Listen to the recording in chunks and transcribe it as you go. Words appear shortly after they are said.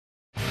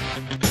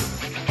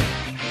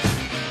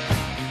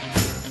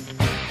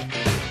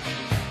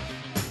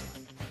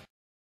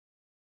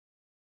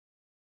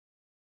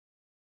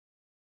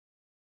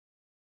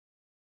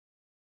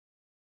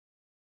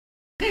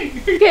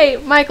Okay,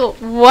 Michael,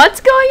 what's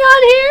going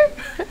on here?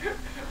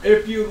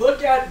 If you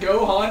look at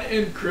Gohan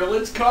and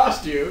Krillin's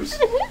costumes,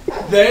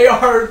 they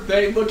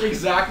look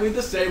exactly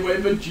the same way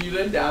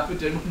Vegeta and Nappa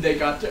did when they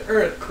got to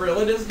Earth.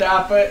 Krillin is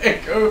Nappa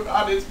and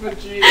Gohan is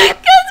Vegeta.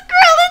 Cause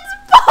Krillin's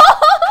bald!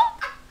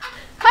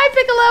 Hi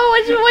Piccolo,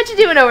 what you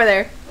doing over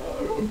there?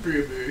 I'm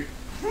baby.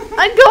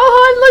 And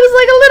Gohan looks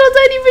like a little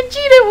tiny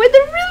Vegeta with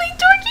a really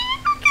dorky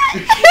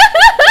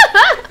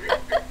haircut.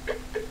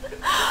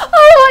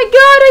 Oh my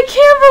god, I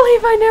can't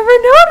believe I never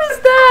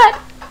noticed that!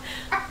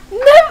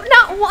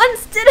 Not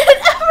once did it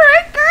ever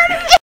occur to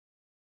me!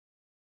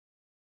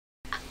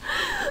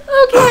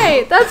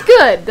 Okay, that's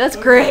good. That's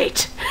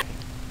great.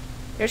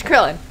 There's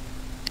Krillin.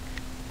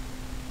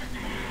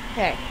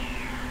 Okay.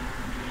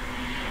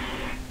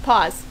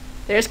 Pause.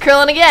 There's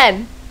Krillin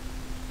again.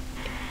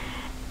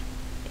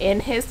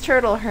 In his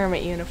turtle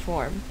hermit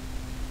uniform.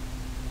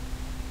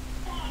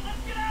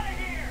 Let's get out of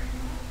here.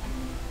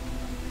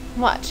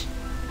 Watch.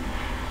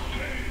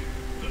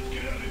 Let's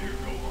get out of here,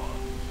 Gohan.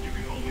 You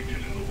can only get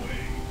in the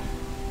way.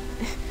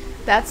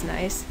 That's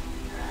nice.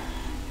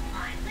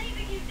 I'm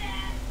leaving you,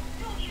 Dad.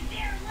 Don't you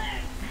dare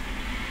live.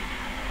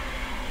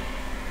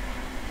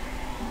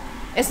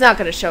 It's not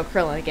gonna show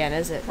Krillin again,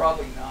 is it?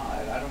 Probably not.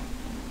 I don't.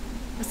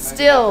 But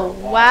still,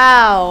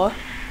 wow.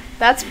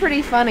 That's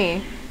pretty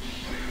funny.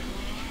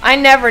 I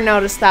never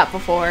noticed that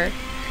before.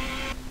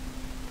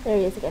 There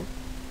he is again.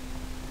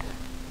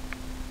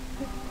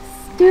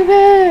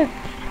 Stupid!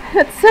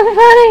 That's so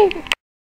funny!